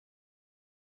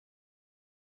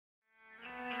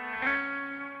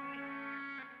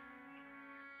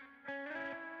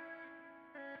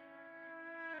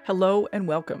Hello and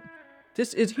welcome.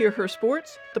 This is Hear Her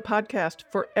Sports, the podcast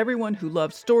for everyone who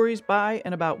loves stories by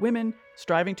and about women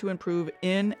striving to improve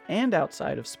in and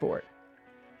outside of sport.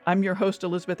 I'm your host,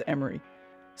 Elizabeth Emery.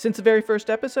 Since the very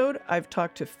first episode, I've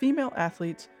talked to female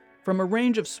athletes from a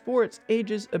range of sports,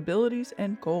 ages, abilities,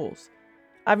 and goals.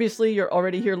 Obviously, you're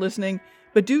already here listening,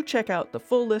 but do check out the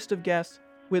full list of guests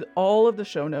with all of the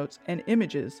show notes and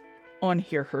images on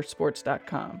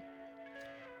hearhersports.com.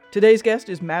 Today's guest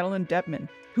is Madeline Depman,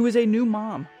 who is a new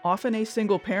mom, often a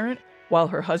single parent while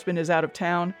her husband is out of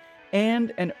town,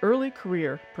 and an early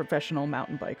career professional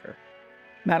mountain biker.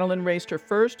 Madeline raced her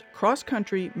first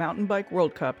cross-country mountain bike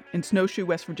World Cup in Snowshoe,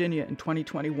 West Virginia in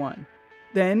 2021.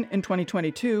 Then, in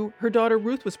 2022, her daughter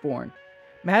Ruth was born.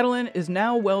 Madeline is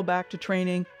now well back to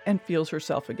training and feels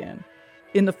herself again.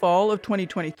 In the fall of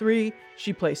 2023,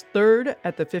 she placed third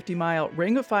at the 50-mile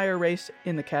Ring of Fire race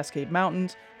in the Cascade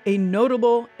Mountains, a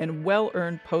notable and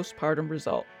well-earned postpartum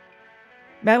result.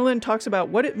 Madeline talks about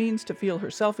what it means to feel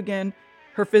herself again,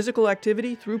 her physical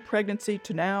activity through pregnancy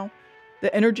to now,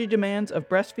 the energy demands of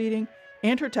breastfeeding,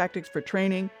 and her tactics for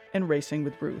training and racing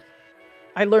with Ruth.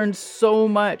 I learned so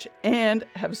much and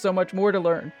have so much more to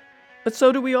learn. But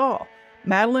so do we all.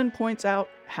 Madeline points out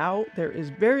how there is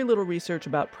very little research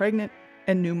about pregnant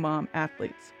and new mom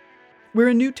athletes. We're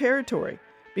in new territory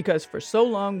because for so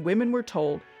long women were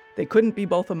told they couldn't be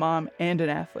both a mom and an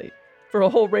athlete for a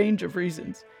whole range of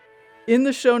reasons. In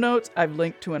the show notes, I've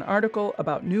linked to an article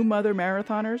about new mother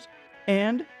marathoners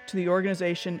and to the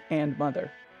organization And Mother.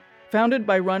 Founded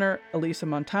by runner Elisa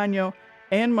Montano,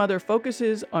 And Mother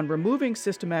focuses on removing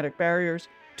systematic barriers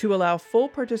to allow full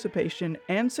participation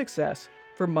and success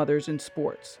for mothers in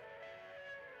sports.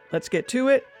 Let's get to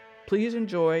it. Please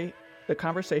enjoy the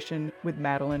conversation with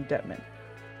Madeline Depman.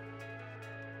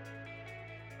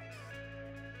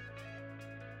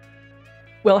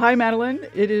 Well, hi, Madeline.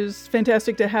 It is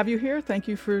fantastic to have you here. Thank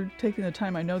you for taking the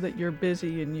time. I know that you're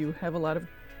busy and you have a lot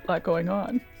going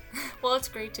on. Well, it's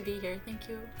great to be here. Thank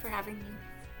you for having me.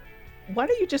 Why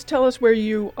don't you just tell us where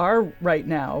you are right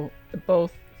now,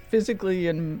 both physically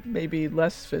and maybe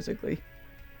less physically?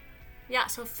 Yeah,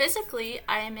 so physically,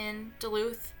 I am in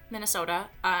Duluth, Minnesota.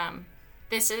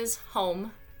 This is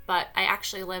home, but I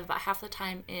actually live about half the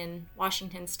time in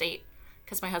Washington State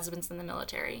because my husband's in the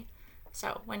military.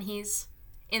 So when he's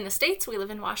in the States, we live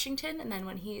in Washington, and then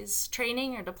when he's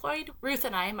training or deployed, Ruth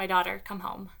and I, my daughter, come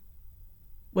home.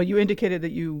 Well, you indicated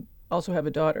that you also have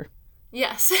a daughter.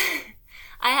 Yes.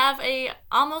 I have a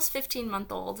almost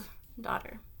 15-month-old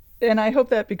daughter. And I hope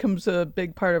that becomes a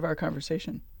big part of our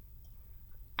conversation.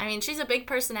 I mean, she's a big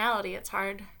personality. It's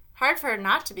hard for her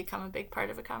not to become a big part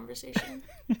of a conversation.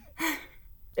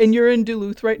 And you're in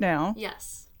Duluth right now.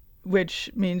 Yes. Which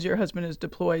means your husband is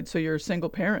deployed, so you're a single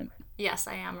parent. Yes,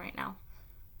 I am right now.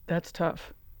 That's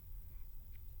tough.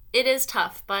 It is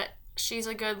tough, but she's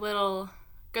a good little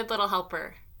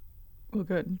helper. Well,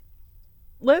 good.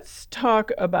 Let's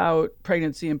talk about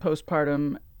pregnancy and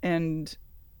postpartum. And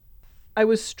I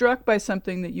was struck by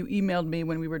something that you emailed me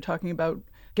when we were talking about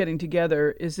getting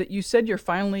together, is that you said you're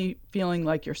finally feeling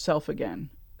like yourself again.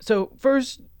 So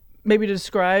first, maybe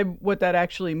describe what that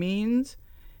actually means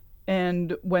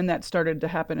and when that started to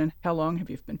happen and how long have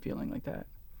you been feeling like that?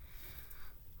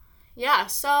 Yeah,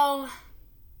 so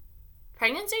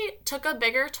pregnancy took a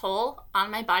bigger toll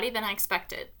on my body than I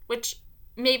expected, which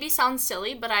maybe sounds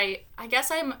silly, but I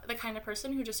guess I'm the kind of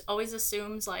person who just always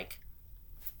assumes, like,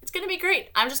 it's going to be great.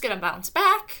 I'm just going to bounce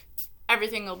back.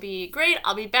 Everything will be great.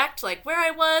 I'll be back to, like, where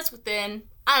I was within,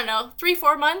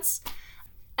 3-4 months.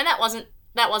 And that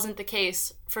wasn't the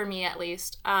case for me, at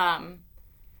least. And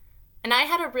I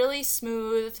had a really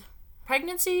smooth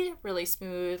pregnancy, really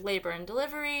smooth labor and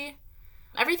delivery.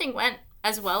 Everything went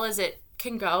as well as it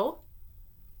can go,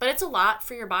 but it's a lot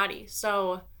for your body.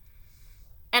 So,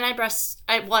 and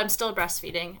I'm still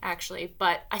breastfeeding, actually,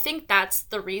 but I think that's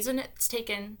the reason it's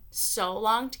taken so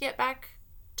long to get back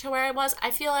to where I was.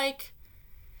 I feel like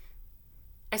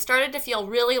I started to feel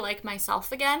really like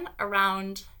myself again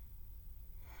around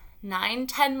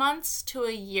 9-10 months to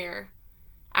a year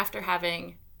after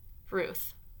having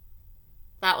Ruth.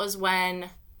 That was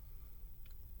when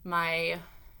my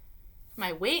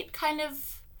weight kind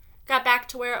of got back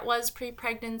to where it was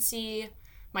pre-pregnancy.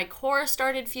 My core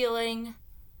started feeling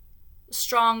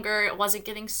stronger. It wasn't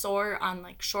getting sore on,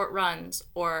 like, short runs,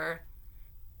 or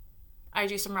I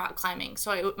do some rock climbing.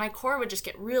 So my core would just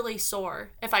get really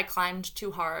sore if I climbed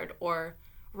too hard or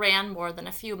ran more than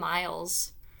a few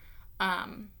miles.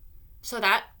 So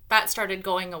that started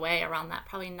going away around that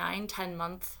probably 9-10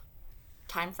 month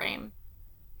time frame.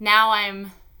 Now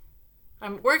I'm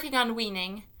working on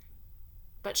weaning,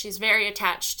 but she's very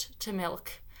attached to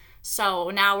milk. So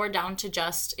now we're down to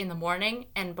just in the morning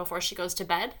and before she goes to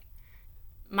bed.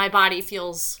 My body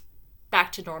feels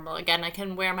back to normal again. I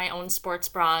can wear my own sports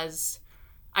bras.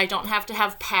 I don't have to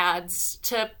have pads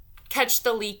to catch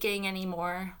the leaking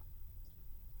anymore.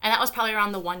 And that was probably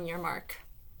around the 1 year mark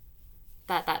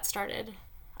that started.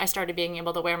 I started being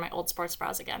able to wear my old sports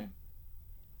bras again.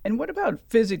 And what about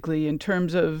physically in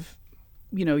terms of,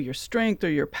 your strength or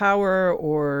your power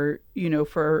or,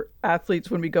 for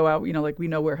athletes when we go out, like we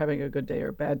know we're having a good day or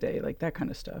a bad day, like that kind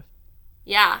of stuff?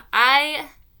 Yeah, I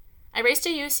raced a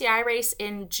UCI race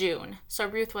in June. So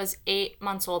Ruth was 8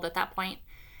 months old at that point.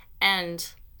 And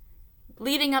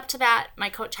leading up to that, my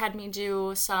coach had me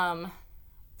do some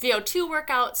VO2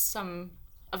 workouts, some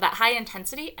of that high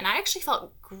intensity. And I actually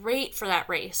felt great for that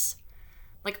race,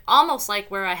 like almost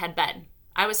like where I had been.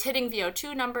 I was hitting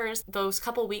VO2 numbers those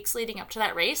couple weeks leading up to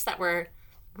that race that were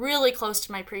really close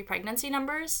to my pre-pregnancy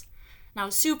numbers. And I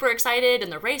was super excited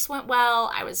and the race went well.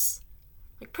 I was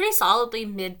like pretty solidly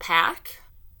mid-pack,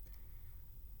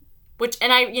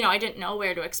 and I didn't know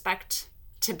where to expect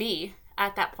to be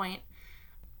at that point.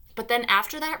 But then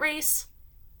after that race,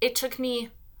 it took me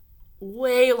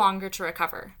way longer to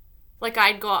recover. Like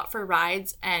I'd go out for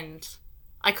rides and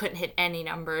I couldn't hit any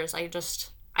numbers. I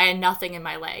had nothing in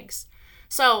my legs.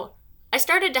 So I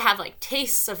started to have like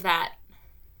tastes of that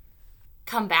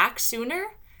come back sooner,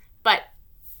 but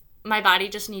my body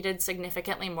just needed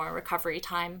significantly more recovery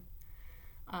time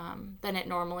than it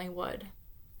normally would.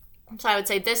 So I would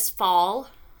say this fall,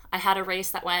 I had a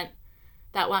race that went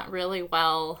really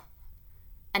well,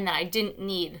 and then I didn't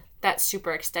need that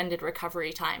super extended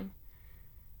recovery time.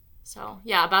 So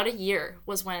yeah, about a year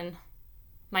was when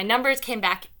my numbers came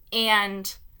back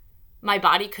and my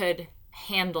body could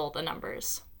handle the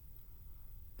numbers.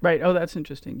 Right. Oh, that's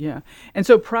interesting. Yeah. And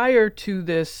so prior to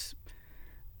this,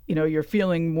 you're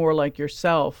feeling more like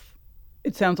yourself.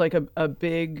 It sounds like a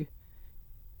big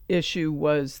issue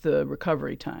was the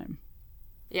recovery time.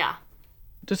 Yeah.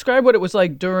 Describe what it was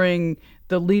like during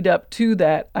the lead up to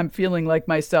that. I'm feeling like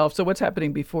myself. So what's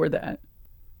happening before that?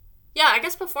 Yeah, I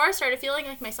guess before I started feeling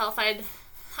like myself, I'd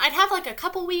have like a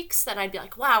couple weeks that I'd be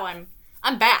like, wow,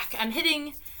 I'm back. I'm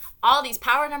hitting all these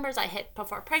power numbers I hit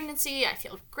before pregnancy. I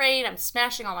feel great. I'm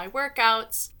smashing all my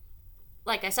workouts.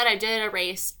 Like I said, I did a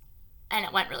race and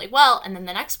it went really well. And then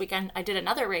the next weekend I did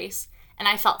another race and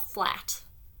I felt flat.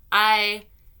 I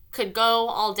could go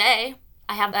all day.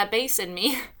 I have that base in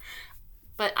me,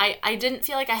 but I didn't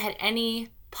feel like I had any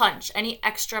punch, any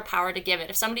extra power to give it.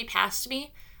 If somebody passed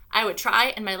me, I would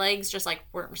try and my legs just like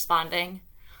weren't responding,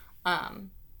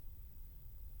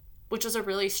 which was a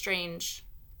really strange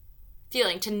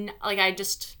feeling to like,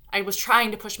 I was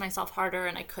trying to push myself harder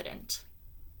and I couldn't.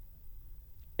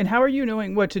 And how are you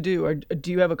knowing what to do? Or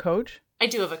do you have a coach? I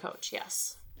do have a coach,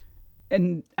 yes.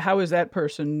 And how does that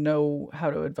person know how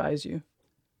to advise you?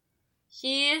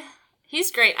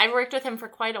 He's great. I've worked with him for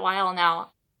quite a while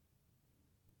now.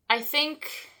 I think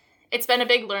it's been a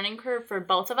big learning curve for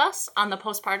both of us on the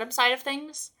postpartum side of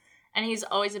things. And he's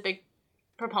always a big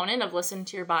proponent of listen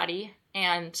to your body.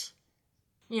 And,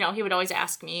 he would always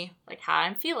ask me, like, how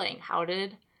I'm feeling. How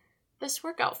did this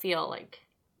workout feel? Like,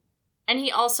 and he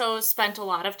also spent a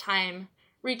lot of time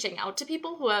reaching out to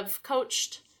people who have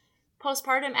coached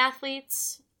postpartum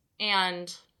athletes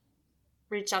and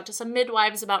reached out to some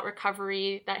midwives about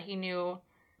recovery that he knew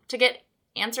to get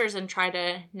answers and try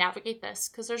to navigate this.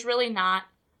 Because there's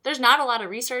not a lot of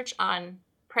research on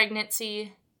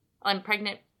pregnancy, on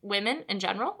pregnant women in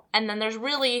general. And then there's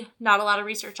really not a lot of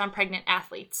research on pregnant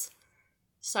athletes.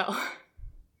 So.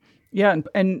 Yeah,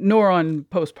 and nor on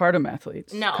postpartum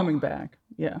athletes coming back.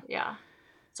 Yeah. Yeah.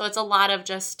 So it's a lot of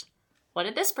just, what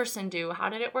did this person do? How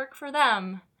did it work for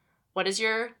them? What is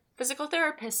your physical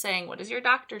therapist saying? What is your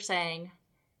doctor saying?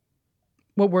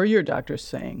 What were your doctors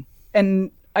saying? And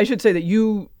I should say that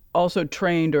you also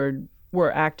trained or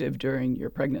were active during your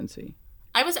pregnancy.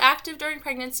 I was active during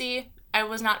pregnancy. I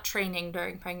was not training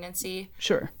during pregnancy.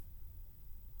 Sure.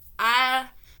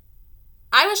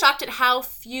 I was shocked at how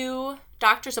few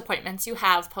doctor's appointments you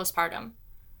have postpartum.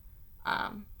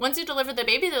 Once you deliver the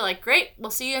baby, they're like, great, we'll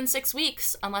see you in 6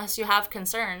 weeks, unless you have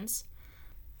concerns.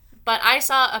 But I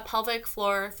saw a pelvic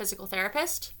floor physical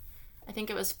therapist. I think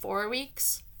it was 4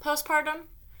 weeks postpartum.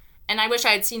 And I wish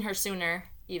I had seen her sooner,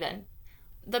 even.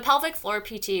 The pelvic floor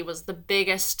PT was the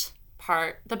biggest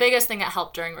thing that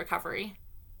helped during recovery.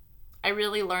 I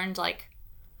really learned, like,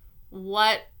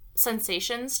 what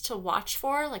sensations to watch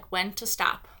for, like when to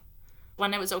stop,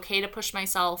 when it was okay to push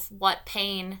myself, what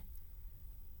pain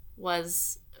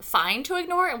was fine to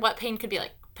ignore, and what pain could be,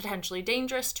 like, potentially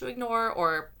dangerous to ignore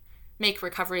or make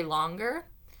recovery longer.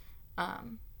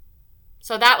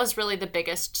 So that was really the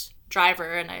biggest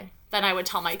driver. And then I would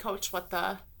tell my coach what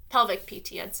the pelvic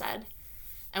PT had said.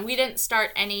 And we didn't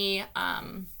start any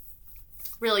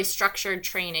really structured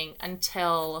training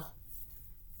until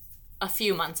a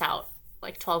few months out,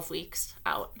 like 12 weeks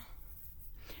out.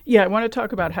 Yeah, I want to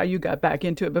talk about how you got back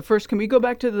into it. But first, can we go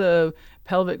back to the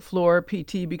pelvic floor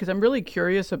PT? Because I'm really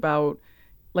curious about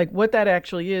like what that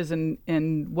actually is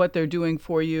and what they're doing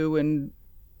for you. And,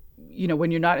 you know, when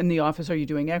you're not in the office, are you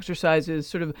doing exercises?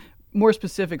 Sort of more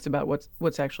specifics about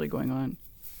what's actually going on.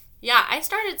 Yeah, I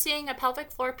started seeing a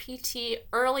pelvic floor PT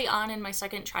early on in my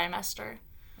second trimester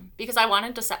because I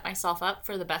wanted to set myself up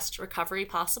for the best recovery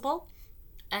possible.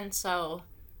 And so,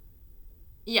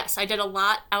 yes, I did a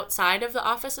lot outside of the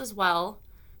office as well.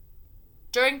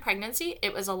 During pregnancy,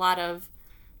 it was a lot of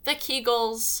the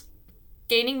Kegels,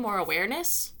 gaining more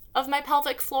awareness of my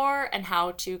pelvic floor and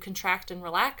how to contract and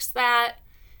relax that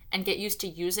and get used to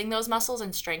using those muscles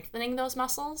and strengthening those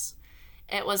muscles.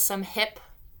 It was some hip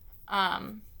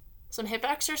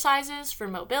exercises for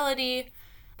mobility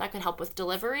that could help with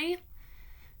delivery.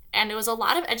 And it was a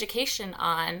lot of education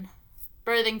on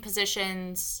birthing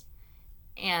positions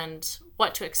and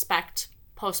what to expect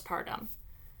postpartum.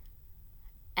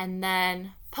 And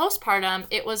then postpartum,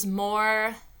 it was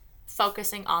more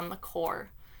focusing on the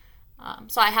core.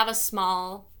 So I have a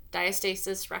small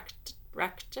diastasis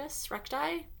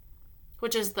recti,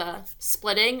 which is the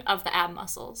splitting of the ab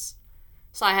muscles.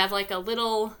 So I have like a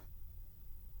little,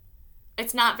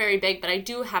 it's not very big, but I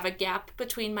do have a gap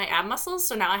between my ab muscles.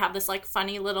 So now I have this like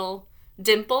funny little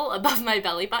dimple above my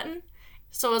belly button.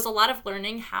 So it was a lot of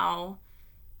learning how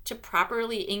to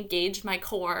properly engage my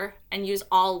core and use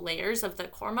all layers of the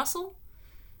core muscle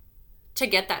to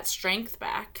get that strength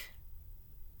back.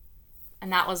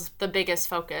 And that was the biggest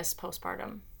focus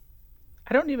postpartum.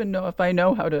 I don't even know if I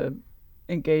know how to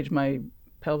engage my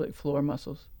pelvic floor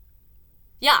muscles.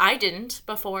 Yeah, I didn't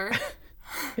before.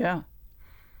 Yeah.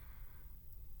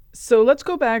 So let's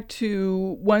go back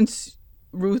to once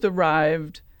Ruth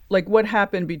arrived, like what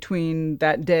happened between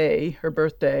that day, her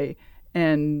birthday,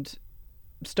 and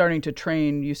starting to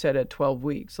train, you said at 12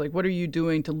 weeks. Like what are you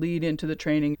doing to lead into the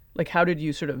training? Like how did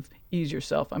you sort of ease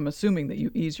yourself? I'm assuming that you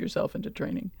ease yourself into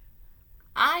training.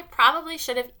 I probably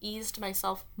should have eased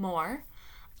myself more.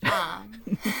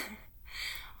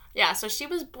 Yeah, so she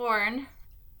was born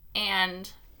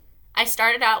and I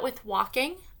started out with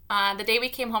walking. The day we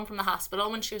came home from the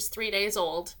hospital when she was 3 days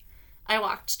old, I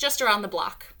walked just around the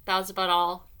block. That was about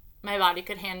all my body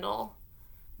could handle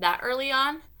that early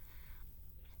on.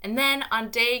 And then on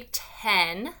day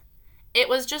 10, it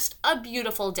was just a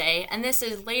beautiful day. And this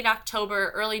is late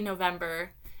October, early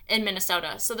November in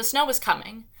Minnesota. So the snow was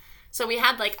coming. So we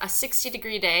had like a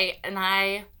 60-degree day and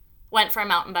I went for a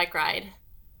mountain bike ride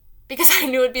because I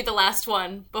knew it'd be the last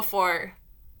one before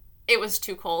it was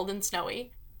too cold and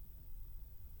snowy.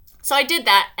 So I did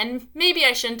that, and maybe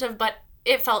I shouldn't have, but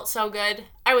it felt so good.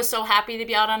 I was so happy to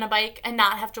be out on a bike and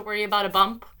not have to worry about a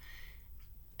bump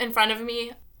in front of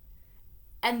me.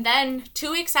 And then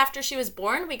 2 weeks after she was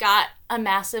born, we got a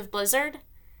massive blizzard,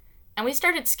 and we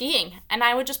started skiing. And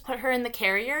I would just put her in the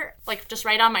carrier, like just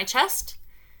right on my chest,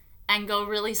 and go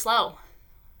really slow.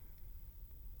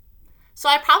 So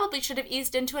I probably should have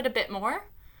eased into it a bit more,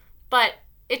 but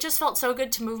it just felt so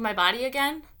good to move my body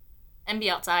again and be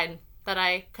outside that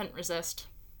I couldn't resist.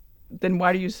 Then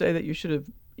why do you say that you should have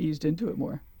eased into it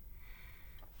more?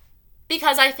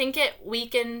 Because I think it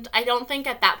weakened. I don't think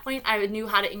at that point I knew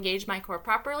how to engage my core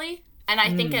properly. And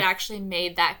I think it actually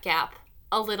made that gap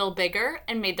a little bigger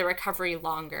and made the recovery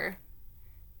longer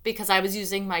because I was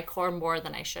using my core more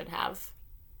than I should have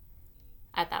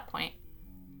at that point.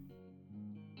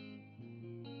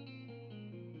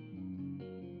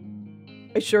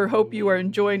 I sure hope you are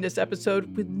enjoying this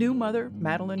episode with new mother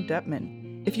Madeline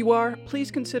Depman. If you are, please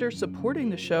consider supporting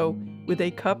the show with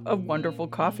a cup of wonderful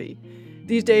coffee.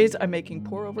 These days, I'm making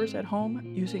pour-overs at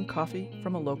home using coffee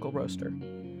from a local roaster.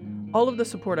 All of the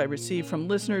support I receive from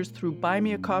listeners through Buy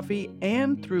Me a Coffee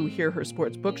and through Hear Her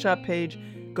Sports Bookshop page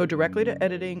go directly to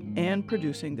editing and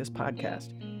producing this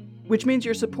podcast, which means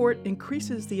your support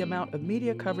increases the amount of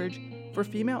media coverage for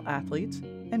female athletes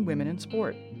and women in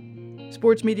sport.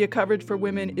 Sports media coverage for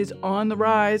women is on the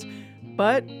rise,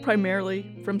 but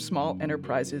primarily from small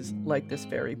enterprises like this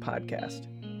very podcast.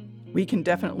 We can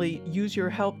definitely use your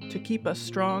help to keep us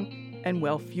strong and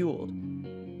well-fueled.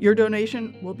 Your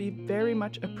donation will be very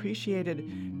much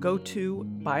appreciated. Go to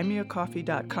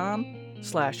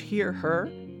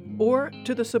buymeacoffee.com/hearher or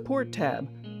to the support tab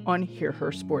on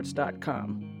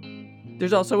hearhersports.com.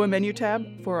 There's also a menu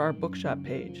tab for our bookshop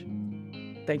page.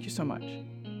 Thank you so much.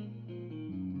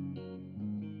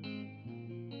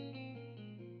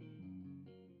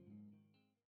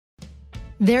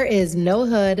 There is no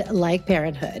hood like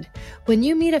parenthood. When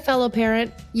you meet a fellow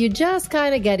parent, you just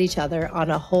kind of get each other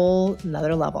on a whole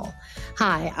nother level.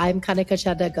 Hi, I'm Kanika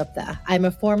Chadda Gupta. I'm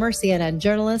a former CNN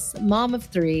journalist, mom of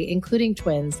 3, including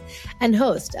twins, and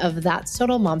host of That's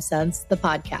Total Mom Sense, the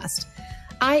podcast.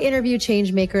 I interview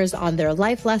changemakers on their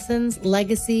life lessons,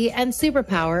 legacy, and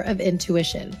superpower of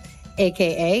intuition,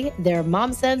 aka their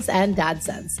mom sense and dad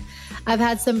sense. I've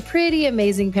had some pretty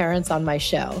amazing parents on my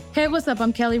show. Hey, what's up?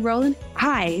 I'm Kelly Rowland.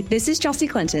 Hi, this is Chelsea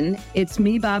Clinton. It's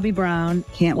me, Bobby Brown.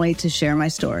 Can't wait to share my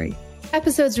story.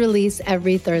 Episodes release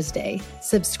every Thursday.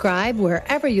 Subscribe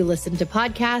wherever you listen to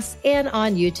podcasts and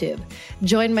on YouTube.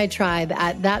 Join my tribe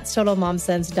at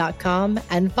thatstotalmomsense.com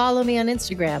and follow me on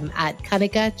Instagram at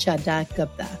Kanika Chadda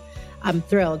Gupta. I'm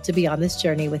thrilled to be on this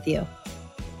journey with you.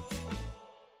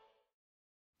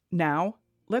 Now,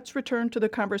 let's return to the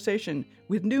conversation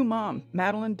with new mom,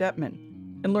 Madeline Depman,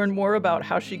 and learn more about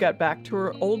how she got back to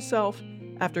her old self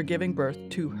after giving birth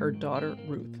to her daughter,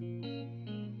 Ruth.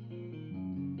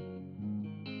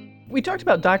 We talked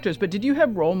about doctors, but did you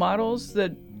have role models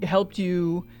that helped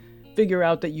you figure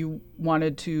out that you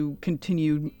wanted to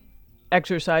continue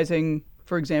exercising,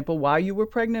 for example, while you were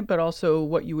pregnant, but also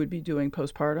what you would be doing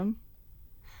postpartum?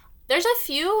 There's a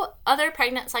few other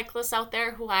pregnant cyclists out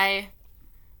there who I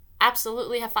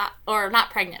absolutely have or not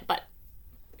pregnant, but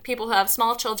people who have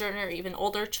small children or even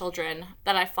older children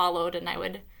that I followed, and I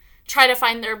would try to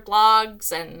find their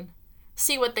blogs and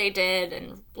see what they did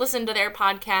and listen to their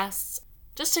podcasts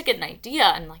just to get an idea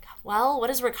and like, well, what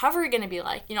is recovery going to be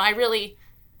like? You know, I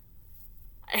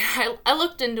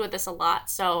looked into this a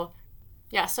lot. So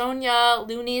yeah, Sonia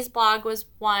Looney's blog was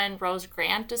one. Rose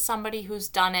Grant is somebody who's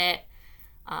done it.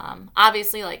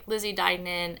 Obviously like Lizzie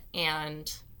Dinan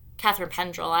and Catherine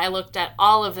Pendrell. I looked at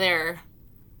all of their,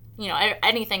 you know,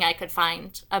 anything I could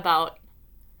find about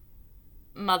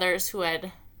mothers who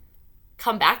had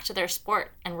come back to their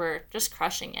sport and were just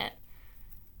crushing it.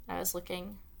 I was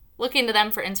looking to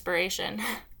them for inspiration.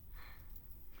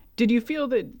 Did you feel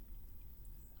that,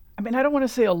 I mean, I don't want to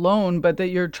say alone, but that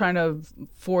you're trying to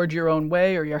forge your own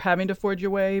way, or you're having to forge your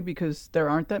way because there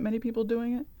aren't that many people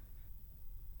doing it?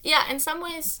 Yeah, in some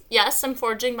ways, yes, I'm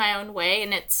forging my own way,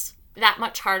 and it's that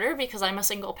much harder because I'm a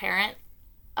single parent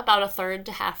about a third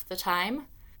to half the time.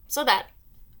 So that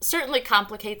certainly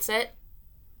complicates it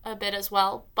a bit as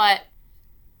well. But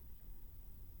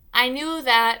I knew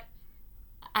that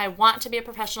I want to be a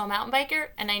professional mountain biker,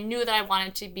 and I knew that I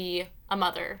wanted to be a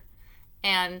mother.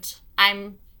 And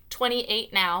I'm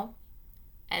 28 now,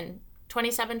 and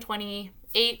 27,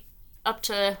 28, up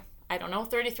to,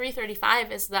 33,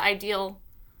 35 is the ideal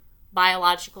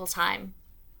biological time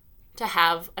to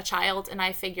have a child. And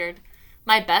I figured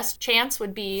my best chance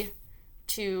would be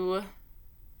to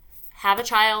have a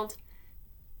child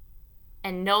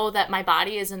and know that my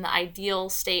body is in the ideal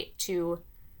state to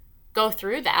go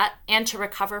through that and to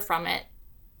recover from it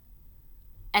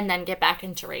and then get back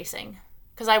into racing.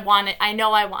 Because I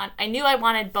knew I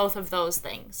wanted both of those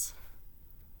things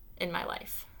in my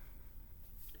life.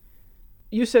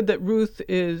 You said that Ruth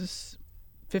is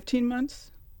 15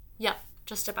 months? Yep,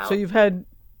 just about. So you've had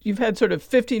sort of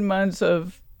 15 months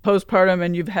of postpartum,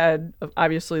 and you've had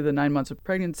obviously the 9 months of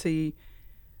pregnancy.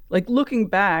 Like, looking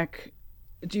back,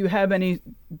 do you have any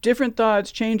different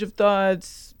thoughts, change of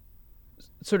thoughts,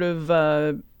 sort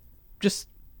of just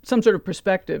some sort of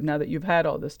perspective now that you've had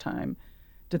all this time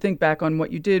to think back on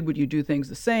what you did? Would you do things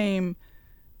the same,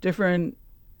 different,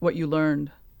 what you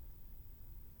learned?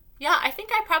 Yeah, I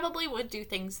think I probably would do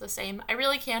things the same. I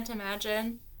really can't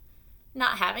imagine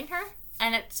not having her.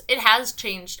 And it has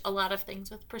changed a lot of things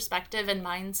with perspective and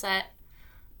mindset.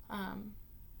 And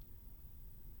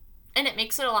it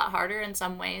makes it a lot harder in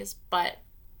some ways, but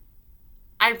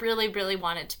I really, really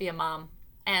wanted to be a mom.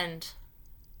 And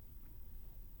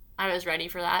I was ready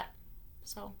for that.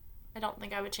 So I don't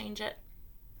think I would change it.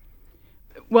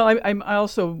 Well, I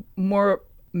also more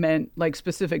meant like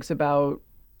specifics about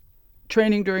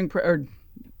training during, or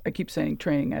I keep saying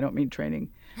training, I don't mean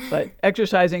training, but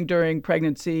exercising during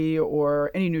pregnancy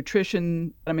or any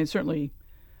nutrition. I mean, certainly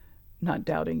not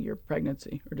doubting your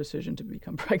pregnancy or decision to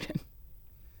become pregnant.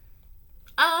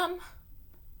 I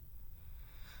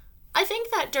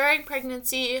think that during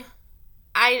pregnancy,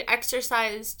 I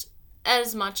exercised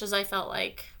as much as I felt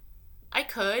like I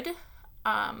could.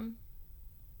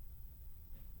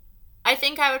 I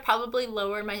think I would probably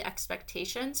lower my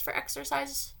expectations for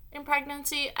exercise in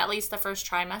pregnancy, at least the first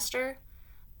trimester,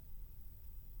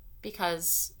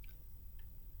 because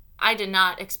I did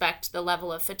not expect the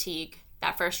level of fatigue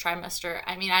that first trimester.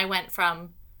 I mean, I went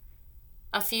from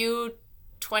a few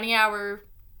 20-hour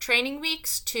training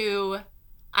weeks to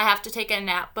I have to take a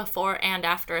nap before and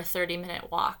after a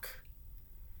 30-minute walk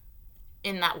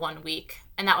in that 1 week.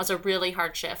 And that was a really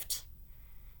hard shift.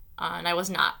 And I was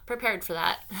not prepared for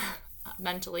that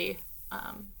mentally.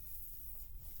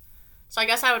 So I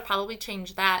guess I would probably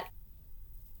change that.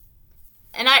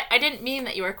 And I didn't mean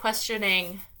that you were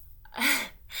questioning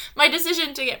my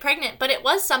decision to get pregnant, but it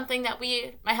was something that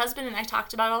my husband and I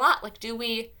talked about a lot. Like, do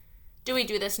we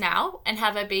do this now and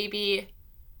have a baby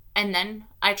and then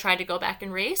I try to go back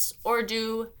and race? Or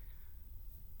do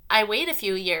I wait a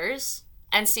few years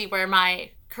and see where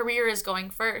my career is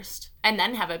going first and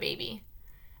then have a baby?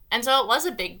 And so it was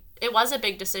a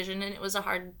big decision, and it was a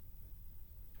hard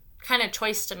kind of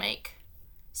choice to make.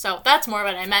 So that's more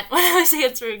what I meant when I was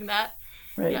answering that.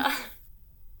 Right. Yeah.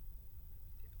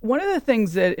 One of the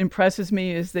things that impresses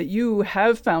me is that you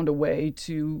have found a way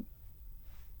to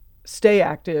stay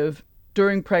active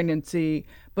during pregnancy,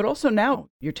 but also now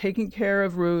you're taking care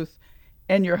of Ruth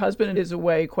and your husband is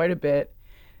away quite a bit.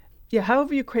 Yeah, how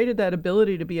have you created that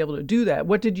ability to be able to do that?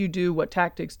 What did you do? What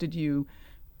tactics did you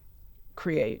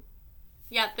create?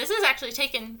 Yeah, this has actually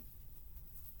taken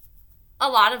a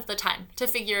lot of the time to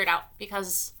figure it out,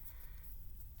 because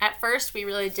at first we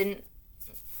really didn't.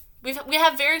 We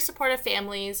have very supportive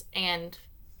families, and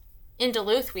in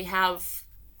Duluth we have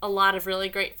a lot of really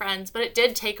great friends, but it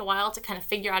did take a while to kind of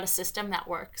figure out a system that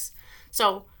works.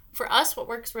 So for us, what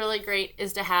works really great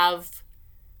is to have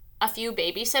a few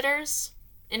babysitters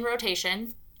in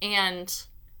rotation and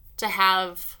to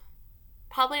have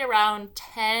probably around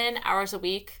 10 hours a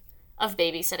week of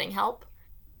babysitting help.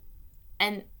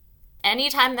 And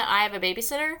anytime that I have a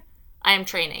babysitter, I am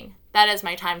training. That is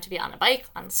my time to be on a bike,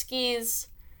 on skis,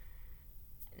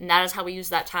 and that is how we use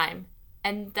that time.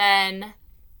 And then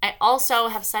I also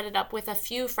have set it up with a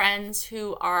few friends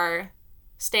who are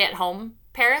stay-at-home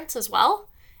parents as well.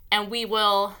 And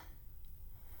they'll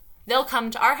come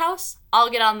to our house,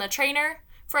 I'll get on the trainer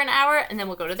for an hour, and then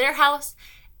we'll go to their house,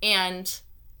 and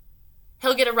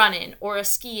he'll get a run in or a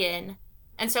ski in.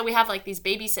 And so we have like these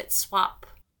babysit swap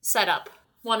set up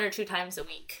 1 or 2 times a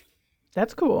week.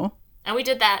 That's cool. And we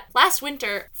did that last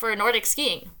winter for Nordic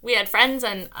skiing. We had friends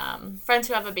and friends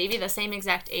who have a baby the same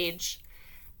exact age.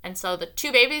 And so the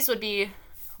 2 babies would be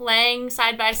laying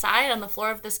side by side on the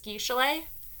floor of the ski chalet,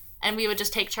 and we would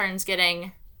just take turns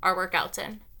getting our workouts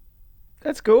in.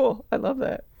 That's cool. I love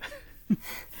that.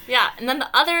 Yeah. And then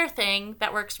the other thing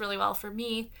that works really well for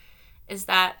me is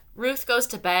that Ruth goes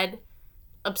to bed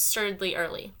absurdly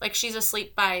early. Like, she's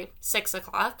asleep by 6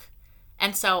 o'clock.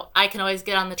 And so I can always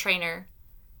get on the trainer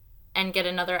and get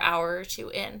another hour or 2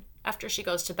 in after she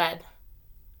goes to bed.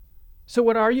 So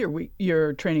what are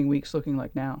your training weeks looking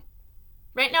like now?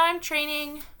 Right now I'm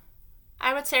training,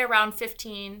 I would say, around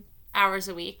 15 hours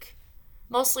a week,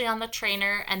 mostly on the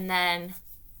trainer, and then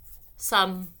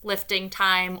some lifting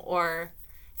time, or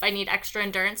if I need extra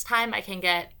endurance time, I can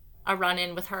get a run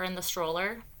in with her in the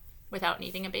stroller without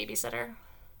needing a babysitter.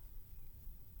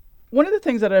 One of the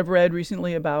things that I've read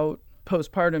recently about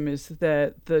postpartum is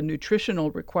that the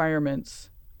nutritional requirements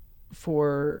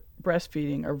for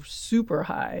breastfeeding are super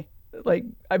high. Like,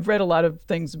 I've read a lot of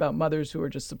things about mothers who are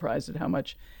just surprised at how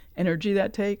much energy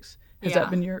that takes. Has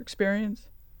that been your experience?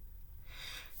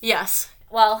 Yes.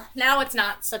 Well, now it's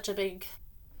not such a big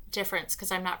difference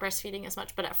because I'm not breastfeeding as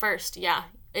much, but at first, yeah,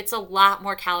 it's a lot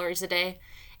more calories a day,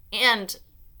 and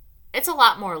it's a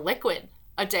lot more liquid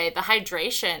a day. The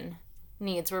hydration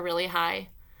needs were really high.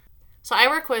 So I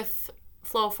work with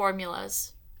Flow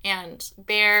Formulas, and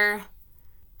their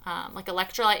like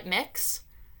electrolyte mix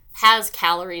has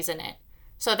calories in it.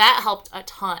 So that helped a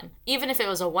ton. Even if it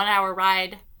was a 1-hour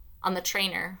ride on the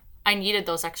trainer, I needed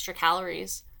those extra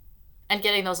calories. And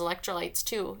getting those electrolytes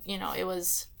too, it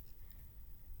was,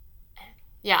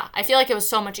 yeah, I feel like it was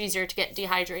so much easier to get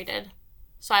dehydrated.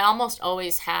 So I almost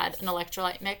always had an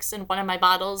electrolyte mix in one of my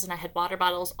bottles, and I had water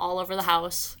bottles all over the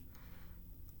house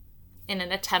in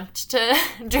an attempt to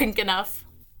drink enough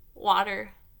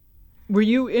water. Were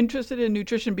you interested in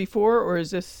nutrition before, or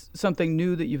is this something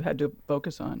new that you've had to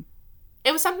focus on?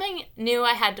 It was something new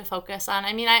I had to focus on.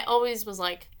 I mean, I always was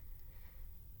like,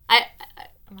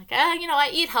 I'm like, I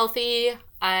eat healthy.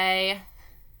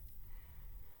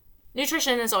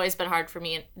 Nutrition has always been hard for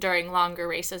me during longer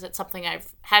races. It's something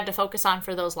I've had to focus on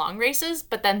for those long races.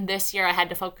 But then this year I had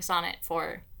to focus on it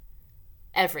for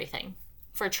everything.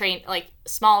 For like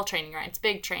small training rides,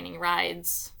 big training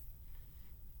rides,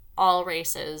 all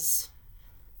races.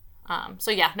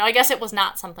 So yeah, no, I guess it was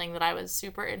not something that I was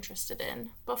super interested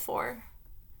in before.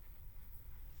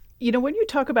 When you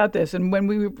talk about this, and when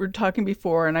we were talking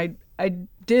before, and I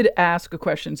did ask a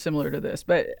question similar to this,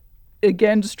 but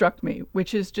again struck me,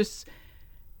 which is just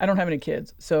I don't have any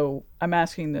kids, so I'm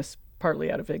asking this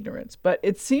partly out of ignorance, but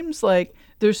it seems like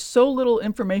there's so little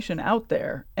information out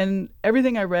there. And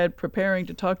everything I read preparing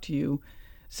to talk to you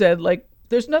said, like,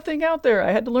 there's nothing out there.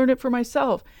 I had to learn it for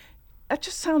myself. That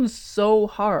just sounds so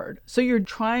hard. So you're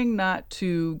trying not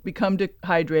to become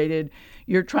dehydrated.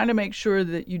 You're trying to make sure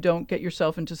that you don't get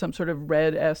yourself into some sort of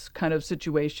red-esque kind of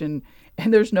situation.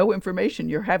 And there's no information.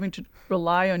 You're having to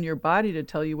rely on your body to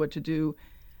tell you what to do.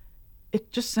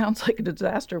 It just sounds like a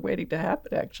disaster waiting to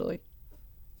happen, actually.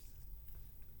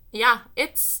 Yeah,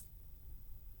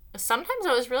 sometimes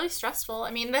it was really stressful.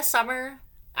 I mean, this summer,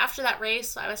 after that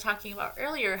race I was talking about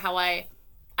earlier, how I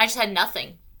just had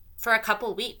nothing for a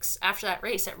couple weeks after that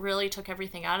race. It really took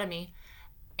everything out of me.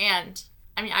 And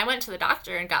I mean, I went to the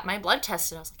doctor and got my blood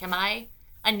tested. I was like, am I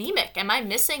anemic? Am I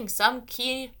missing some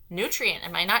key nutrient?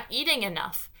 Am I not eating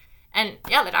enough? And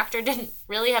yeah, the doctor didn't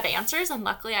really have answers. And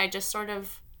luckily I just sort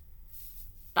of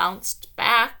bounced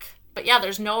back. But yeah,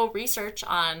 there's no research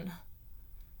on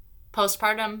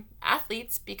postpartum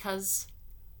athletes because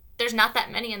there's not that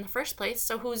many in the first place.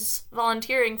 So who's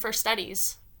volunteering for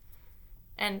studies?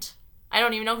 And I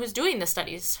don't even know who's doing the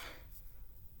studies.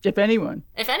 If anyone.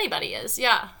 If anybody is,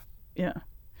 yeah. Yeah.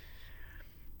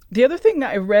 The other thing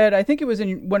that I read, I think it was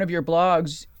in one of your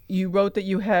blogs, you wrote that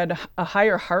you had a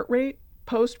higher heart rate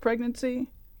post-pregnancy.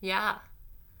 Yeah.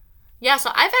 Yeah,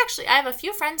 so I have a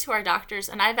few friends who are doctors,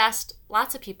 and I've asked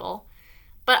lots of people,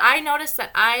 but I noticed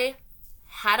that I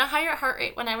had a higher heart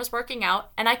rate when I was working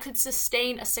out, and I could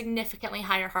sustain a significantly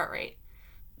higher heart rate.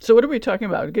 So what are we talking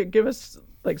about? Give us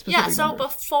like specific Yeah, so numbers.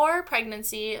 before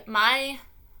pregnancy, my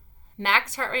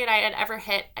max heart rate I had ever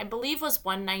hit, I believe, was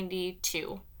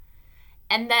 192.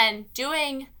 And then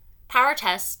doing power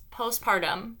tests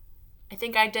postpartum, I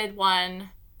think I did one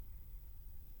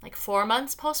like 4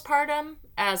 months postpartum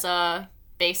as a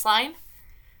baseline.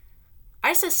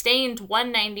 I sustained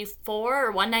 194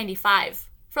 or 195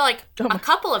 for like a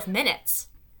couple of minutes.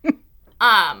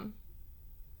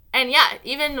 And yeah,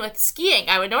 even with skiing,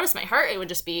 I would notice my heart rate would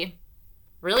just be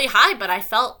really high, but I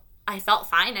felt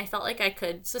fine. I felt like I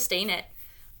could sustain it.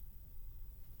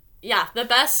 Yeah, the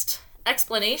best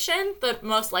explanation, the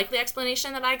most likely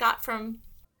explanation that I got from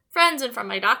friends and from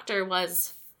my doctor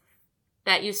was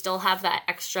that you still have that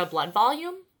extra blood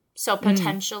volume. So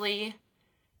potentially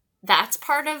that's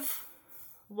part of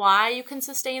why you can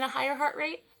sustain a higher heart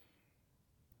rate.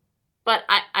 But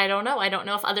I don't know. I don't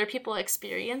know if other people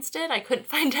experienced it. I couldn't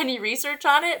find any research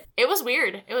on it. It was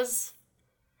weird.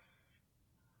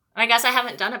 I guess I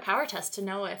haven't done a power test to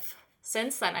know if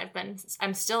since then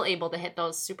I'm still able to hit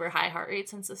those super high heart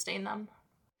rates and sustain them.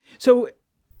 So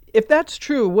if that's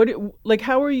true,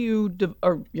 how are you,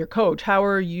 or your coach, how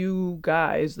are you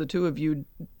guys, the two of you,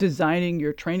 designing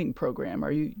your training program?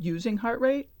 Are you using heart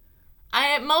rate?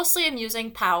 I mostly am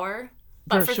using power,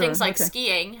 but for things like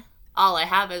skiing, all I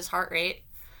have is heart rate.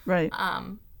 Right.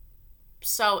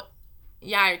 So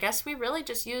yeah, I guess we really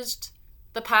just used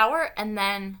the power and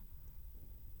then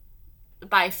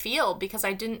by feel, because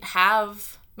I didn't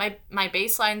have my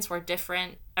baselines were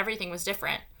different. Everything was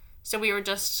different. So we were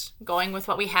just going with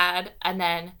what we had. And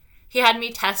then he had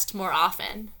me test more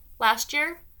often last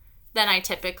year than I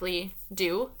typically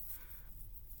do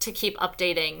to keep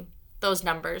updating those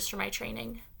numbers for my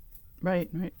training. Right.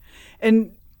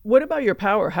 And what about your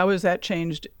power? How has that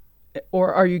changed?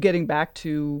 Or are you getting back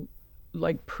to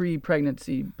like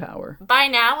pre-pregnancy power? By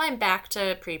now, I'm back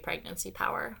to pre-pregnancy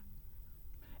power.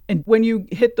 And when you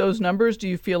hit those numbers, do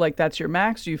you feel like that's your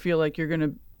max? Do you feel like you're going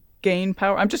to gain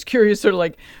power? I'm just curious sort of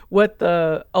like what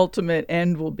the ultimate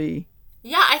end will be.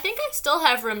 Yeah, I think I still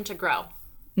have room to grow.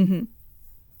 Mm-hmm.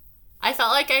 I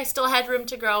felt like I still had room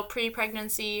to grow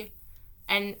pre-pregnancy.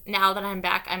 And now that I'm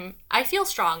back, I feel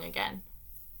strong again.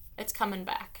 It's coming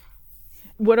back.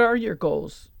 What are your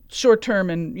goals? Short term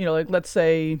and, like let's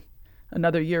say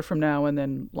another year from now and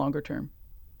then longer term.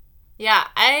 Yeah,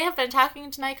 I have been talking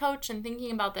to my coach and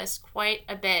thinking about this quite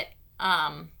a bit,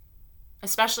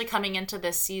 especially coming into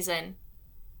this season.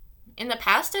 In the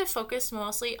past, I've focused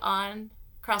mostly on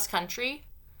cross country,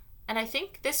 and I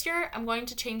think this year I'm going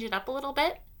to change it up a little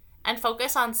bit and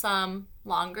focus on some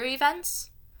longer events.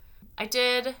 I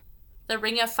did the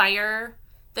Ring of Fire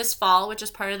this fall, which is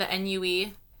part of the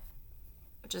NUE,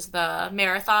 which is the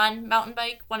marathon mountain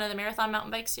bike, one of the marathon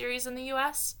mountain bike series in the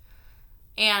U.S.,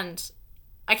 and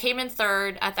I came in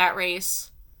third at that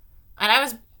race, and I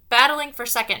was battling for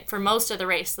second for most of the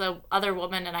race. The other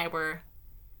woman and I were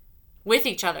with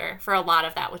each other for a lot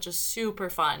of that, which is super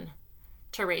fun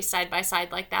to race side by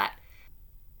side like that.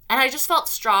 And I just felt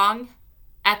strong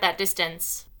at that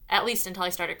distance, at least until I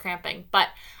started cramping. But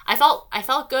I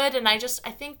felt good, and I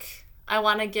think I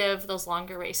want to give those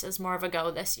longer races more of a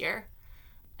go this year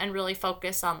and really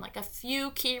focus on like a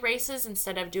few key races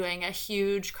instead of doing a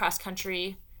huge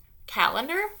cross-country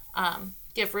calendar.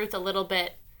 Give Ruth a little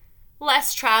bit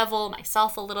less travel,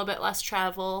 myself a little bit less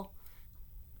travel,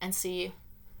 and see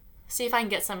if I can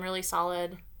get some really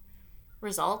solid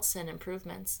results and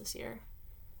improvements this year.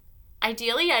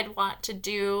 Ideally, I'd want to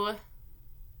do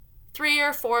 3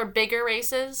 or 4 bigger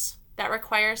races that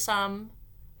require some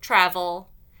travel,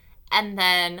 and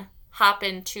then hop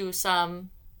into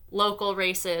some local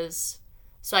races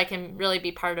so I can really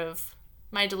be part of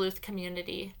my Duluth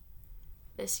community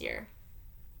this year.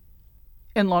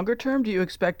 And longer term, do you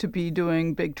expect to be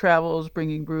doing big travels,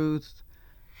 bringing Ruth?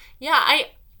 Yeah,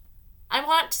 I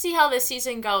want to see how this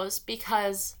season goes,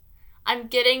 because I'm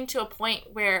getting to a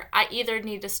point where I either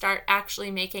need to start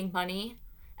actually making money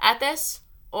at this,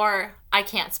 or I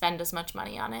can't spend as much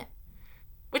money on it,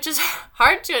 which is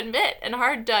hard to admit and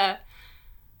hard to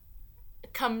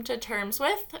come to terms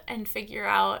with and figure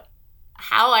out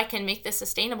how I can make this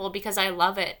sustainable, because I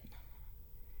love it.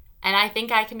 And I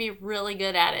think I can be really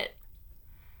good at it.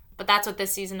 But that's what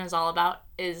this season is all about,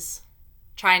 is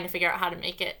trying to figure out how to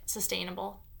make it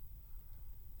sustainable.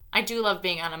 I do love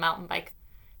being on a mountain bike.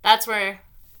 That's where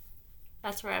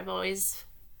I've always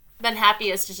been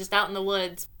happiest, is just out in the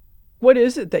woods. What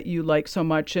is it that you like so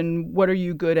much, and what are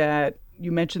you good at?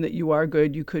 You mentioned that you are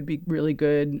good. You could be really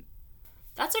good.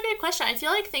 That's a good question. I feel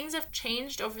like things have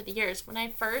changed over the years. When I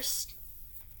first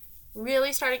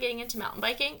really started getting into mountain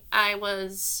biking, I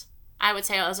would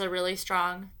say I was a really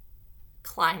strong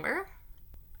climber.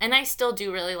 And I still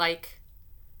do really like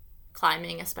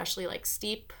climbing, especially like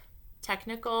steep,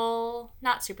 technical,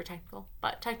 not super technical,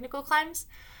 but technical climbs.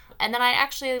 And then I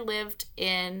actually lived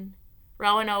in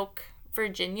Roanoke,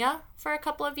 Virginia for a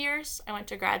couple of years. I went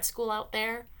to grad school out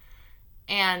there,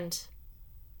 and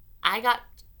I got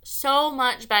so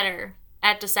much better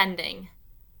at descending,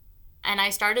 and I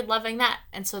started loving that.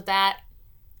 And so that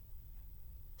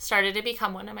started to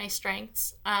become one of my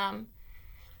strengths.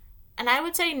 And I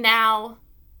would say now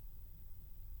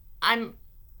I'm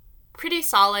pretty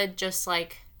solid, just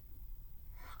like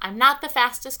I'm not the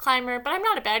fastest climber, but I'm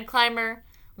not a bad climber.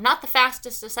 I'm not the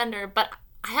fastest descender, but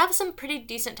I have some pretty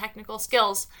decent technical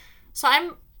skills. So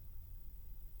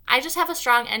I just have a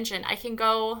strong engine. I can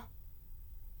go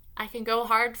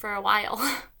hard for a while.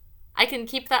 I can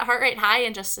keep that heart rate high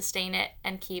and just sustain it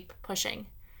and keep pushing.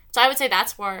 So I would say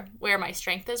that's where my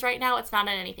strength is right now. It's not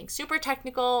in anything super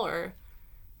technical or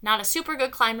not a super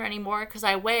good climber anymore, because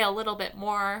I weigh a little bit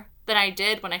more than I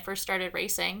did when I first started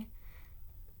racing.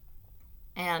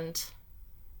 And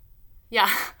yeah,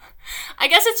 I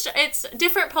guess it's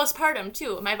different postpartum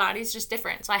too. My body's just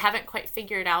different. So I haven't quite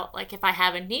figured out like if I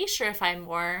have a niche or if I'm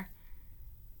more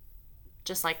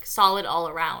just like solid all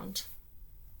around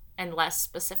and less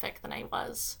specific than I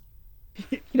was.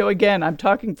 Again, I'm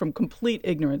talking from complete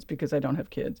ignorance because I don't have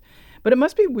kids. But it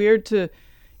must be weird to,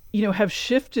 have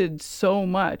shifted so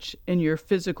much in your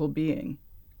physical being.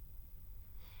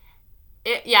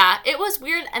 It was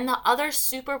weird. And the other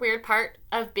super weird part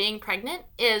of being pregnant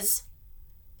is,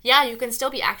 yeah, you can still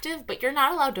be active, but you're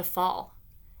not allowed to fall.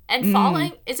 And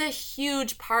falling is a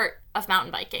huge part of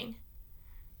mountain biking.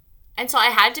 And so I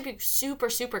had to be super,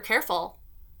 super careful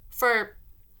for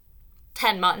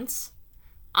 10 months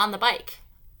on the bike,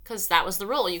 because that was the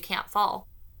rule. You can't fall.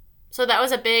 So that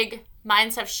was a big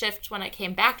mindset shift when I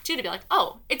came back to be like,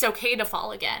 oh, it's okay to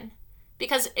fall again.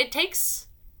 Because it takes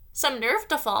some nerve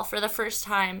to fall for the first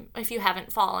time if you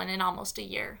haven't fallen in almost a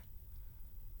year.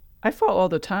 I fall all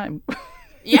the time.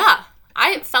 Yeah,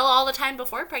 I fell all the time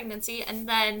before pregnancy, and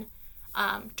then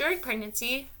during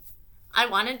pregnancy, I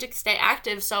wanted to stay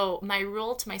active, so my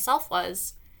rule to myself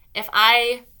was, if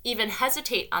I even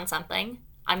hesitate on something,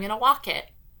 I'm going to walk it,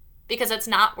 because it's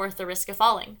not worth the risk of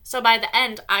falling. So by the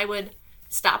end, I would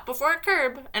stop before a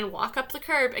curb and walk up the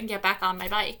curb and get back on my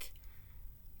bike,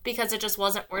 because it just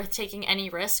wasn't worth taking any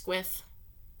risk with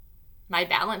my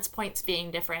balance points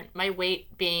being different, my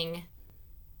weight being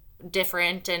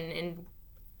different, and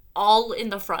all in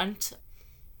the front.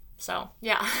 So,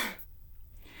 yeah.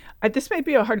 This may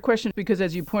be a hard question because,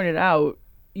 as you pointed out,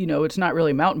 it's not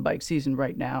really mountain bike season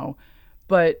right now.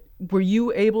 But were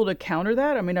you able to counter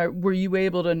that? I mean, were you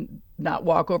able to not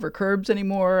walk over curbs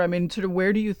anymore? I mean, sort of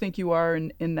where do you think you are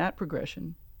in that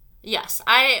progression? Yes,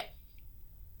 I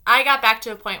got back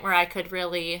to a point where I could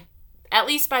really, at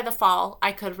least by the fall,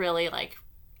 I could really like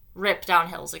rip down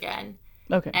hills again.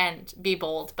 Okay. And be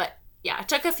bold. But yeah, it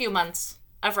took a few months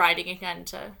of riding again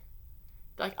to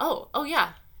be like, oh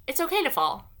yeah, it's okay to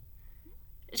fall.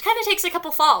 It kind of takes a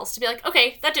couple falls to be like,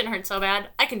 okay, that didn't hurt so bad.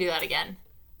 I can do that again.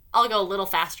 I'll go a little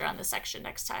faster on this section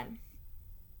next time.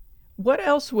 What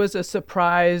else was a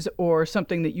surprise or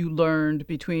something that you learned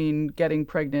between getting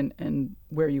pregnant and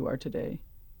where you are today?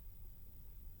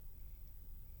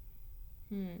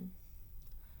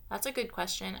 That's a good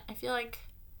question. I feel like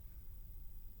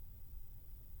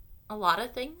a lot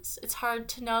of things. It's hard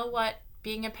to know what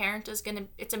being a parent is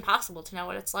it's impossible to know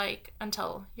what it's like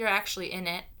until you're actually in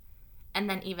it. And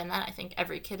then even then, I think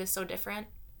every kid is so different.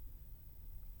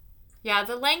 Yeah,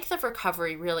 the length of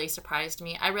recovery really surprised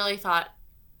me. I really thought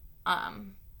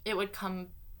it would come,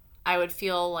 I would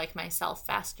feel like myself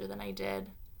faster than I did.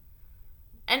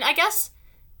 And I guess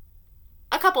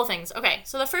a couple things. Okay,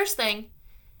 so the first thing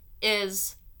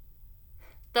is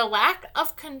the lack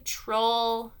of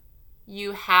control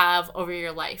you have over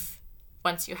your life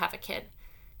once you have a kid.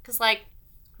 Because, like,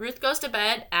 Ruth goes to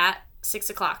bed at 6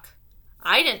 o'clock.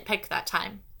 I didn't pick that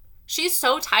time. She's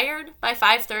so tired by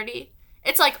 5:30.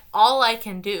 It's like all I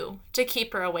can do to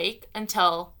keep her awake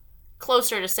until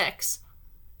closer to 6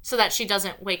 so that she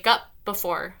doesn't wake up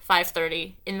before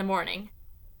 5:30 in the morning.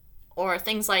 Or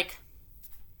things like,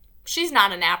 she's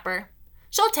not a napper.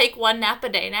 She'll take one nap a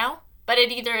day now, but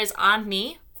it either is on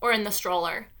me or in the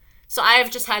stroller. So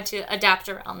I've just had to adapt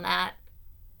around that,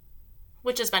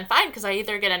 which has been fine because I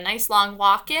either get a nice long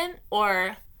walk in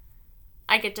or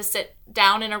I get to sit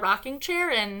down in a rocking chair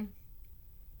and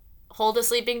hold a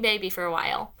sleeping baby for a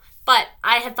while. But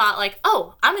I had thought, like,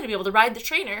 oh, I'm going to be able to ride the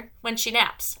trainer when she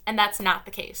naps. And that's not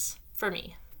the case for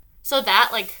me. So that,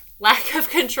 like, lack of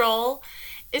control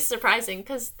is surprising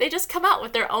because they just come out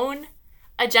with their own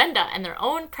agenda and their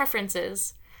own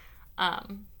preferences,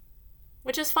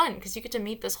 which is fun because you get to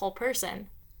meet this whole person,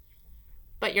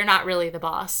 but you're not really the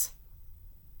boss.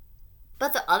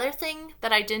 But the other thing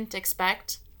that I didn't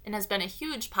expect and has been a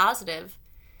huge positive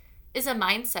is a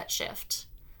mindset shift.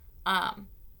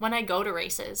 When I go to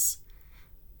races,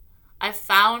 I've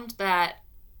found that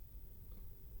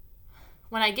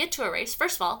when I get to a race,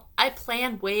 first of all, I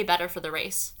plan way better for the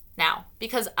race now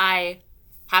because I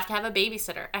have to have a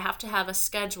babysitter. I have to have a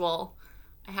schedule.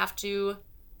 I have to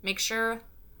make sure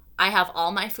I have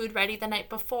all my food ready the night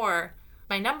before,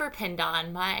 my number pinned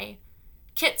on, my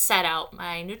kit set out,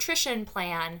 my nutrition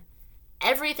plan.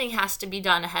 Everything has to be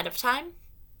done ahead of time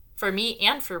for me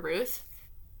and for Ruth.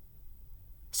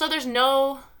 So there's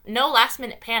no last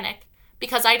minute panic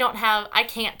because I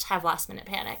can't have last minute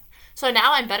panic. So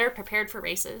now I'm better prepared for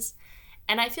races.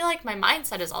 And I feel like my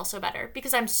mindset is also better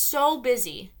because I'm so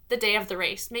busy the day of the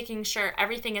race, making sure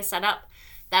everything is set up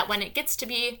that when it gets to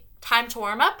be time to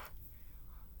warm up,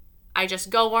 I just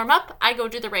go warm up, I go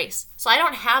do the race. So I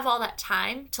don't have all that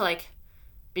time to, like,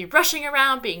 be rushing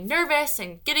around, being nervous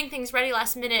and getting things ready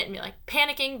last minute and be, like,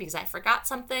 panicking because I forgot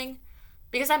something,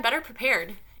 because I'm better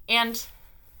prepared. And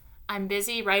I'm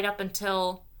busy right up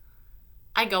until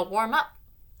I go warm up.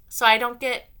 So I don't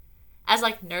get as,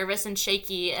 like, nervous and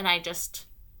shaky, and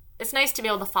it's nice to be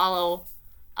able to follow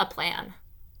a plan.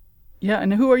 Yeah,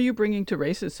 and who are you bringing to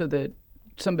races so that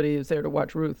somebody is there to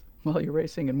watch Ruth while you're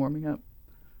racing and warming up?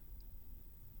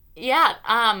 Yeah,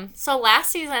 so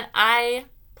last season I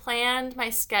planned my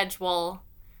schedule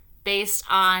based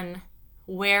on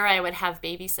where I would have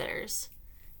babysitters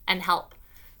and help.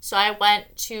 So I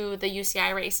went to the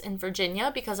UCI race in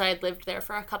Virginia because I had lived there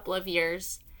for a couple of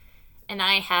years, and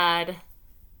I had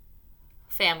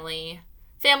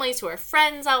families who were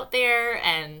friends out there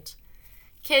and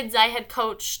kids I had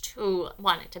coached who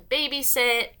wanted to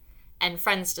babysit and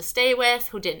friends to stay with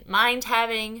who didn't mind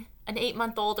having an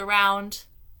 8-month-old around.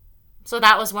 So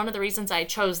that was one of the reasons I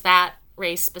chose that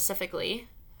race specifically.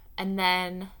 And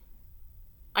then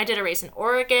I did a race in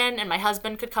Oregon, and my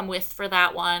husband could come with for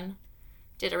that one.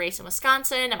 Did a race in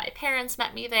Wisconsin, and my parents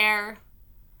met me there.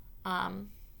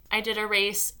 I did a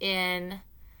race in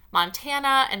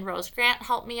Montana, and Rose Grant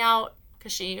helped me out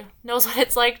because she knows what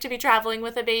it's like to be traveling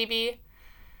with a baby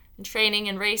and training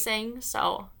and racing.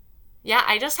 So yeah,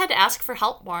 I just had to ask for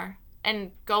help more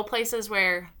and go places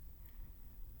where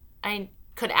I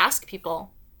could ask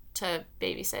people to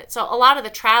babysit. So a lot of the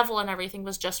travel and everything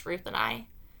was just Ruth and I.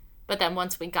 But then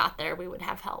once we got there, we would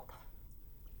have help.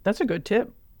 That's a good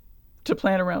tip, to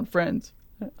plan around friends.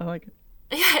 I like it.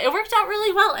 Yeah, it worked out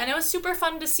really well, and it was super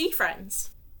fun to see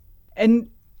friends. And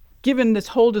given this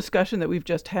whole discussion that we've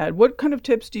just had, what kind of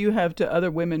tips do you have to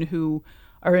other women who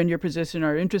are in your position,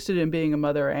 are interested in being a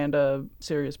mother and a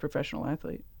serious professional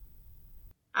athlete?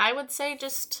 I would say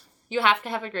just you have to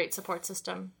have a great support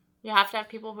system. You have to have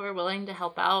people who are willing to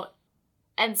help out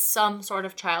and some sort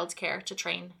of childcare to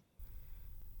train.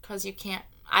 Because you can't,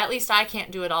 at least I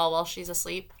can't do it all while she's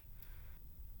asleep.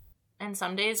 And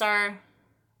some days are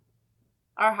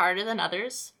harder than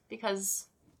others because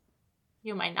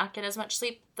you might not get as much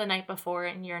sleep the night before,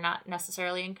 and you're not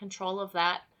necessarily in control of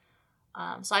that.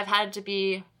 So I've had to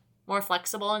be more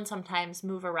flexible and sometimes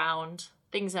move around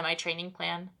things in my training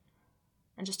plan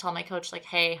and just tell my coach, like,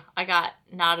 hey, I got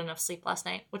not enough sleep last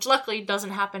night, which luckily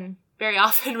doesn't happen very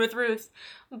often with Ruth.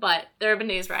 But there have been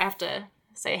days where I have to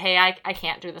say, hey, I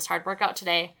can't do this hard workout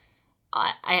today.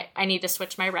 I need to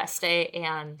switch my rest day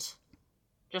and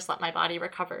just let my body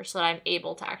recover so that I'm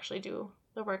able to actually do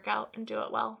the workout and do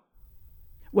it well.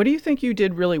 What do you think you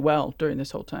did really well during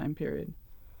this whole time period?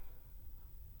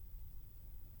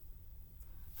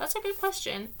 That's a good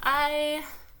question. I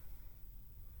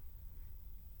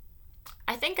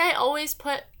think I always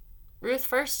put Ruth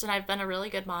first, and I've been a really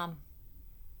good mom.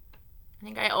 I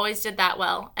think I always did that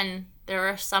well. And there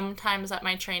were some times that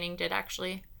my training did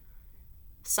actually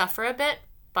suffer a bit,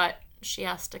 but she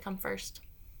has to come first.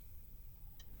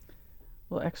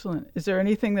 Well, excellent. Is there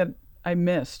anything that I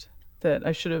missed that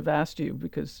I should have asked you?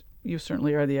 Because you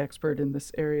certainly are the expert in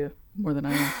this area more than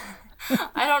I am.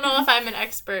 I don't know if I'm an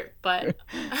expert, but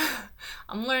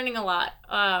I'm learning a lot.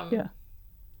 Yeah.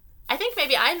 I think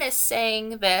maybe I missed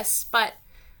saying this, but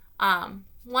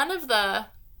one of the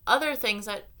other things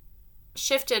that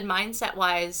shifted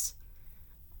mindset-wise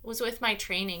was with my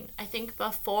training. I think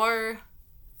before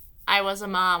I was a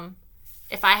mom,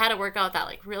 if I had a workout that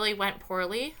like really went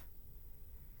poorly,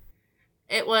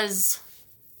 it was,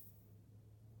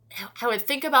 I would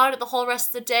think about it the whole rest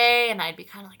of the day, and I'd be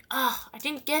kind of like, oh, I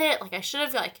didn't get it. Like, I should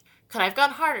have, like, could I have gone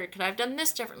harder? Could I have done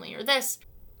this differently or this?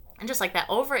 And just like that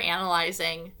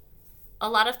over-analyzing a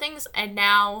lot of things. And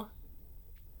now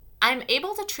I'm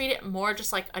able to treat it more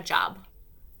just like a job.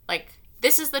 Like,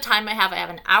 this is the time I have. I have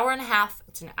an hour and a half.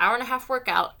 It's an hour and a half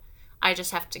workout. I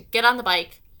just have to get on the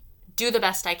bike, do the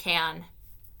best I can,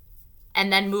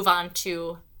 and then move on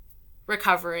to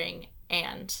recovering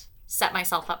and set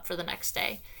myself up for the next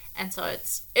day. And so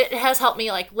it has helped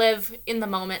me like live in the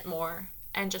moment more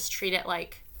and just treat it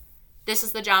like, this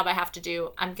is the job I have to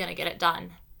do. I'm going to get it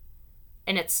done.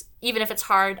 And it's, even if it's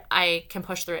hard, I can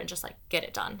push through it and just like get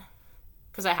it done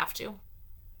because I have to.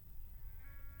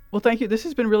 Well, thank you. This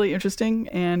has been really interesting,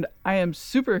 and I am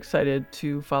super excited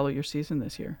to follow your season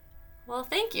this year. Well,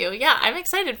 thank you. Yeah, I'm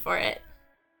excited for it.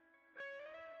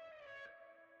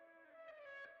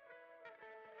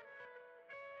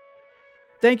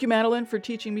 Thank you, Madeline, for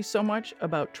teaching me so much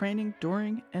about training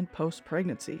during and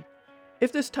post-pregnancy.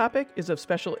 If this topic is of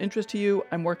special interest to you,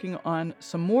 I'm working on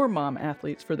some more mom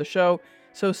athletes for the show,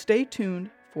 so stay tuned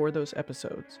for those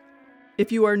episodes.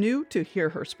 If you are new to Hear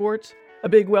Her Sports, a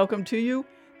big welcome to you.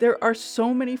 There are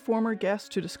so many former guests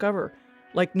to discover,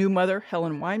 like new mother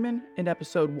Helen Wyman in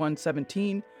episode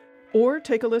 117, or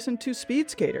take a listen to speed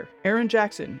skater Erin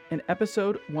Jackson in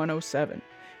episode 107.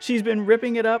 She's been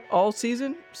ripping it up all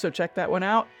season, so check that one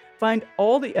out. Find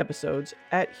all the episodes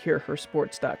at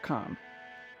hearhersports.com.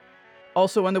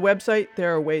 Also on the website,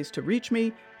 there are ways to reach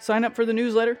me, sign up for the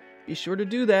newsletter, be sure to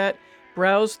do that,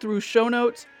 browse through show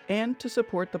notes, and to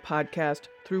support the podcast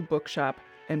through Bookshop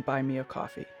and Buy Me a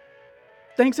Coffee.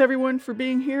 Thanks everyone for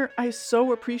being here. I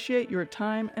so appreciate your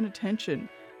time and attention.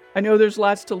 I know there's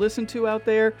lots to listen to out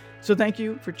there, so thank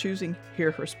you for choosing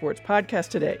Hear Her Sports Podcast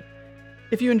today.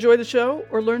 If you enjoy the show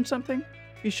or learn something,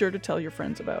 be sure to tell your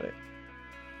friends about it.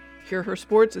 Hear Her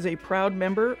Sports is a proud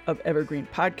member of Evergreen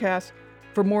Podcasts.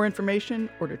 For more information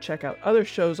or to check out other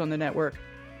shows on the network,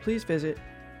 please visit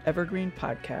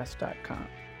evergreenpodcast.com.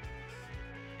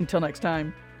 Until next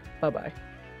time, bye-bye.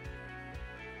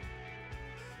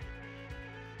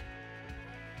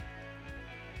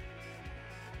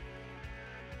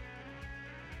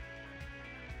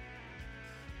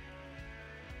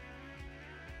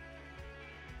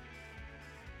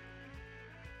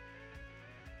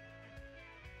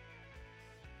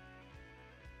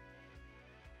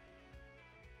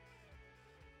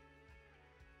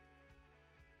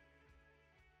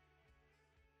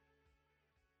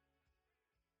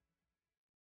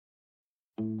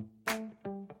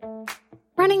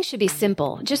 Running should be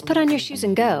simple. Just put on your shoes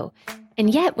and go.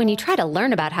 And yet, when you try to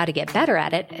learn about how to get better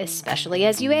at it, especially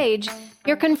as you age,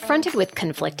 you're confronted with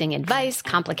conflicting advice,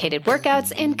 complicated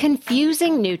workouts, and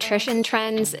confusing nutrition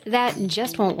trends that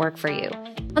just won't work for you.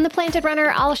 On The Planted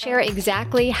Runner, I'll share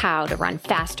exactly how to run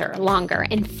faster, longer,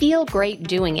 and feel great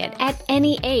doing it at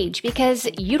any age because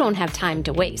you don't have time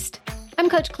to waste. I'm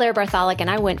Coach Claire Bartholic,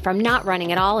 and I went from not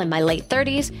running at all in my late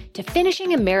 30s to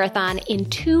finishing a marathon in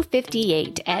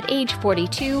 2:58 at age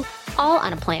 42, all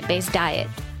on a plant-based diet.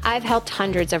 I've helped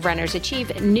hundreds of runners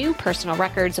achieve new personal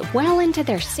records well into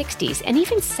their 60s and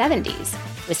even 70s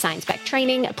with science-backed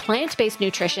training, plant-based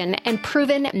nutrition, and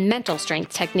proven mental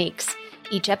strength techniques.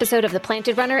 Each episode of The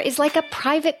Planted Runner is like a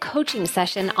private coaching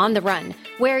session on the run,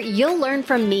 where you'll learn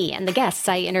from me and the guests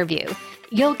I interview.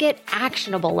 You'll get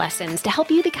actionable lessons to help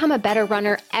you become a better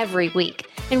runner every week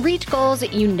and reach goals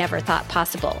you never thought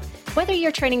possible. Whether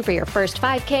you're training for your first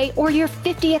 5K or your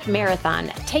 50th marathon,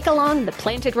 take along the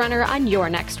Planted Runner on your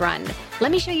next run.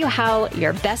 Let me show you how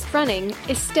your best running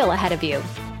is still ahead of you.